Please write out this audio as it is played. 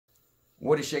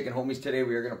What is shaking, homies? Today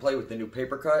we are going to play with the new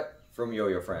Papercut from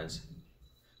YoYoFriends.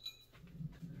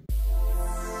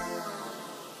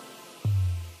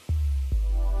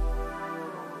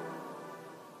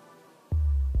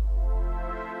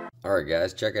 Alright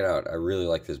guys, check it out. I really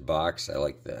like this box. I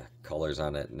like the colors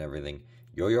on it and everything.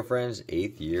 YoYoFriends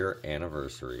 8th year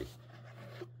anniversary.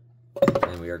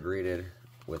 And we are greeted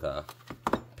with a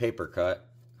Papercut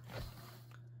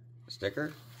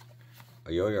sticker, a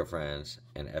YoYoFriends,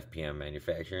 an FPM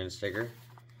manufacturing sticker,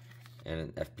 and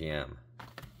an FPM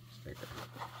sticker.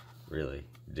 Really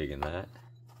digging that.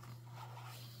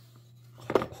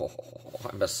 Oh,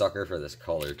 I'm a sucker for this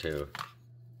color too.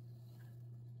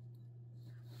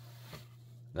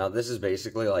 Now this is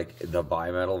basically like the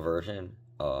bimetal version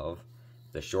of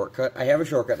the shortcut. I have a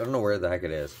shortcut. I don't know where the heck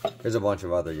it is. There's a bunch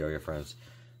of other YoYoFriends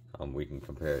we can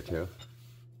compare it to.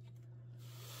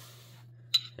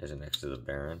 Here's it next to the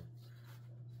Baron.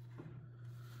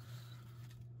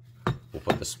 We'll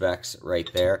put the specs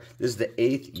right there. This is the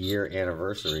 8th year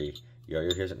anniversary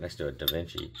YoYo. Here's it next to a Da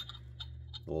Vinci.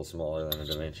 A little smaller than a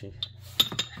Da Vinci.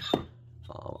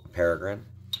 Peregrine.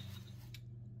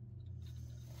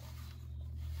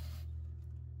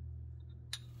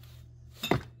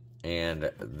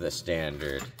 And the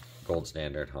standard, gold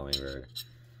standard hummingbird.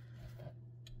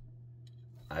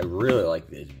 I really like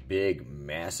this big,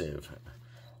 massive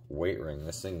weight ring.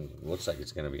 This thing looks like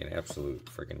it's going to be an absolute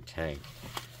freaking tank.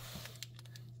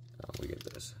 We get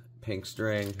this pink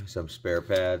string, some spare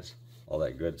pads, all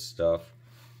that good stuff.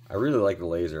 I really like the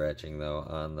laser etching though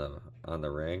on the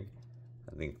ring.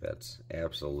 I think that's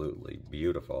absolutely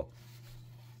beautiful.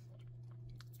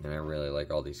 And I really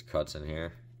like all these cuts in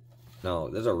here. No,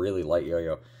 this is a really light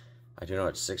yo-yo. I do know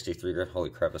it's 63 grams. Holy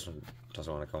crap, this one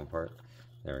doesn't want to come apart.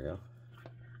 There we go.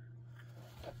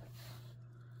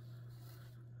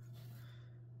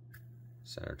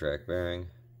 Center track bearing.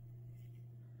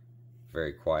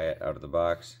 Very quiet out of the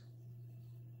box.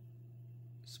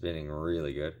 Spinning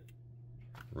really good.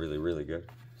 Really, really good.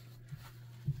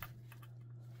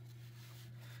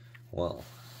 Well,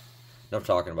 enough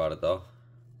talking about it though.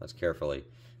 Let's carefully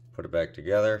put it back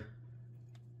together.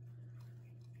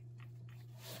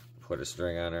 Put a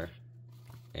string on her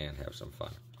and have some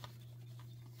fun.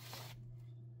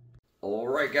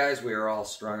 Alright guys, we are all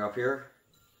strung up here.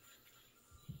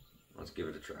 Let's give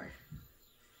it a try.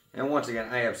 And once again,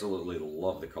 I absolutely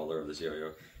love the color of this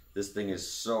yo-yo. This thing is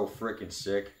so freaking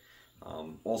sick.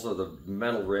 Also, the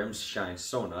metal rims shine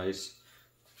so nice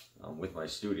with my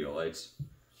studio lights.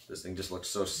 This thing just looks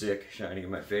so sick shining in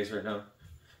my face right now.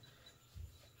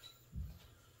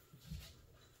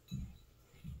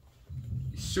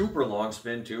 Super long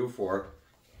spin too for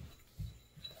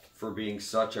being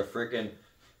such a freaking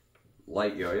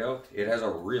light yo-yo. It has a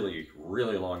really,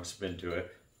 really long spin to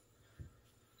it.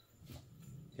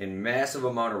 And massive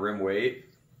amount of rim weight,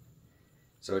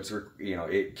 so it's, you know,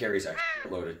 it carries a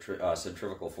load of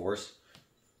centrifugal force.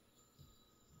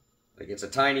 Like, it's a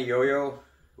tiny yo-yo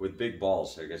with big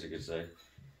balls, I guess you could say,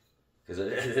 because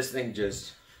this thing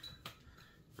just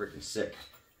freaking sick.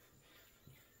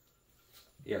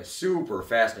 Yeah, super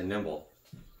fast and nimble,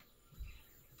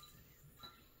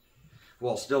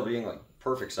 while still being like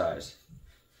perfect size.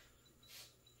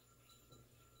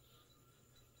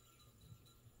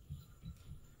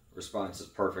 Response is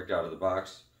perfect out of the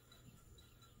box.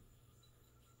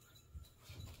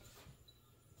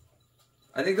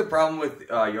 I think the problem with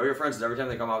YoYoFriends is every time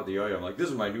they come out with the yo-yo, I'm like, this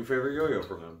is my new favorite yo-yo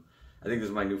from them. I think this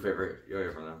is my new favorite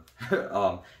yo-yo from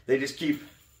them. They just keep,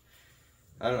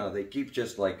 I don't know, they keep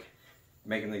just like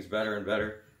making things better and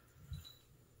better.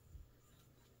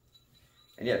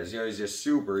 And yeah, this yo-yo is just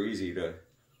super easy to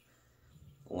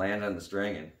land on the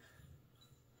string and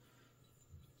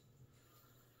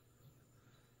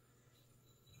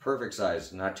perfect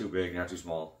size, not too big, not too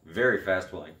small. Very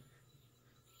fast playing.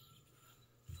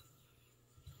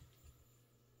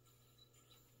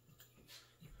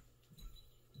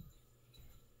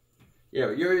 Yeah,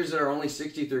 but yo-yos that are only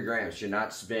 63 grams should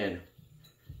not spin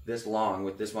this long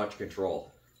with this much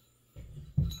control.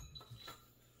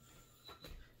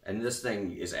 And this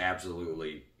thing is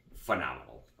absolutely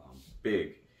phenomenal.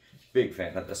 Big, big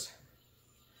fan of this.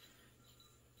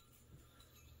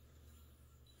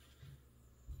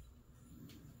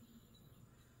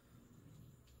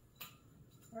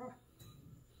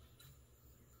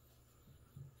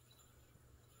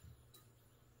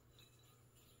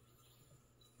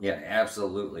 Yeah,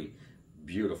 absolutely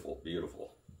beautiful,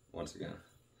 beautiful. Once again.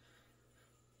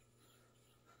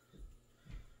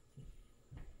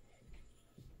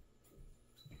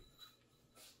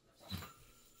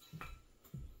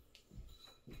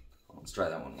 Let's try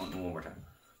that one more time.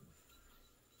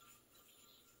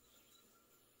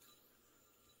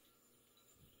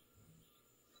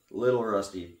 Little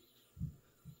rusty.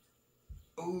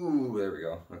 Ooh, there we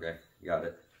go. Okay, got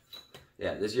it.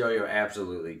 Yeah, this yo-yo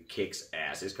absolutely kicks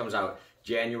ass. This comes out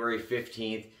January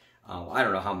 15th. I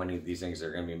don't know how many of these things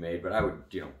are going to be made, but I would,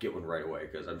 get one right away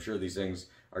because I'm sure these things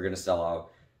are going to sell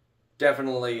out.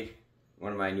 Definitely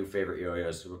one of my new favorite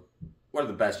yo-yos. One of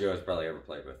the best yo-yos probably ever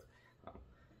played with.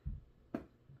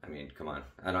 I mean, come on.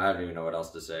 I don't even know what else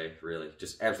to say, really.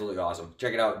 Just absolutely awesome.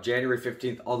 Check it out, January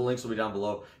 15th. All the links will be down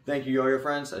below. Thank you, yo-yo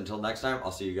friends. Until next time,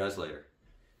 I'll see you guys later.